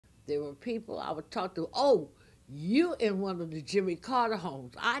there were people I would talk to. Oh, you in one of the Jimmy Carter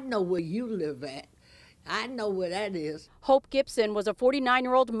homes. I know where you live at. I know where that is. Hope Gibson was a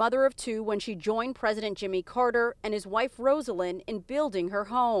 49-year-old mother of two when she joined President Jimmy Carter and his wife Rosalyn in building her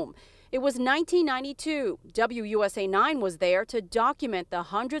home. It was 1992. WUSA 9 was there to document the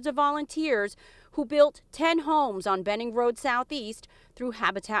hundreds of volunteers who built 10 homes on Benning Road Southeast through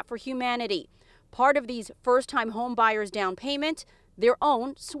Habitat for Humanity. Part of these first-time home buyers' down payment, their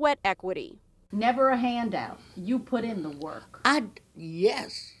own sweat equity. Never a handout. You put in the work.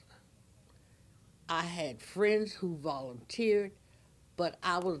 Yes. I had friends who volunteered, but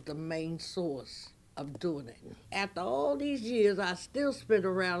I was the main source of doing it. After all these years, I still spin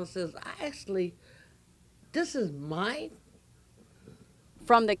around and says, this is mine.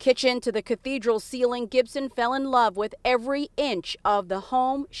 From the kitchen to the cathedral ceiling, Gibson fell in love with every inch of the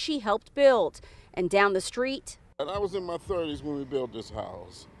home she helped build. And down the street. I was in my 30s when we built this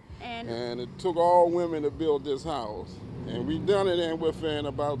house. And it took all women to build this house. And we done it within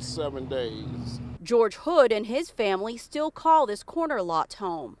about 7 days. George Hood and his family still call this corner lot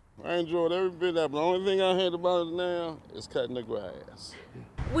home. I enjoyed every bit of it. The only thing I hate about it now is cutting the grass.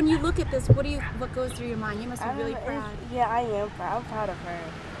 When you look at this, what goes through your mind? You must be really proud. Yeah, I am proud. I'm proud of her.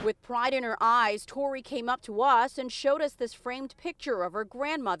 With pride in her eyes, Tori came up to us and showed us this framed picture of her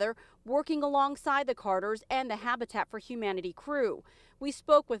grandmother working alongside the Carters and the Habitat for Humanity crew. We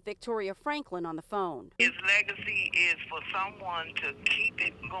spoke with Victoria Franklin on the phone. His legacy is for someone to keep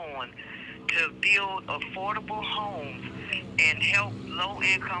it going, to build affordable homes and help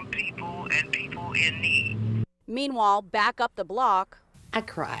low-income people and people in need. Meanwhile, back up the block, I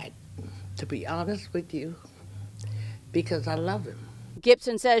cried, to be honest with you, because I love him.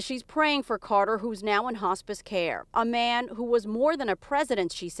 Gibson says she's praying for Carter, who's now in hospice care. A man who was more than a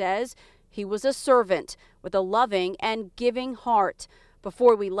president, she says. He was a servant with a loving and giving heart.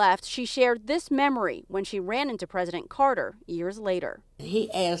 Before we left, she shared this memory when she ran into President Carter years later. He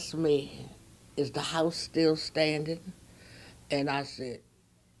asked me, is the house still standing? And I said,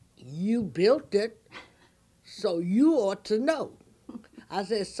 you built it, so you ought to know. I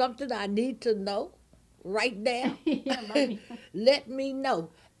said, something I need to know right now? Let me know.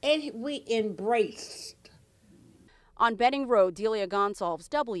 And we embraced. On Benning Road, Delia Gonsalves,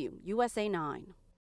 WUSA 9.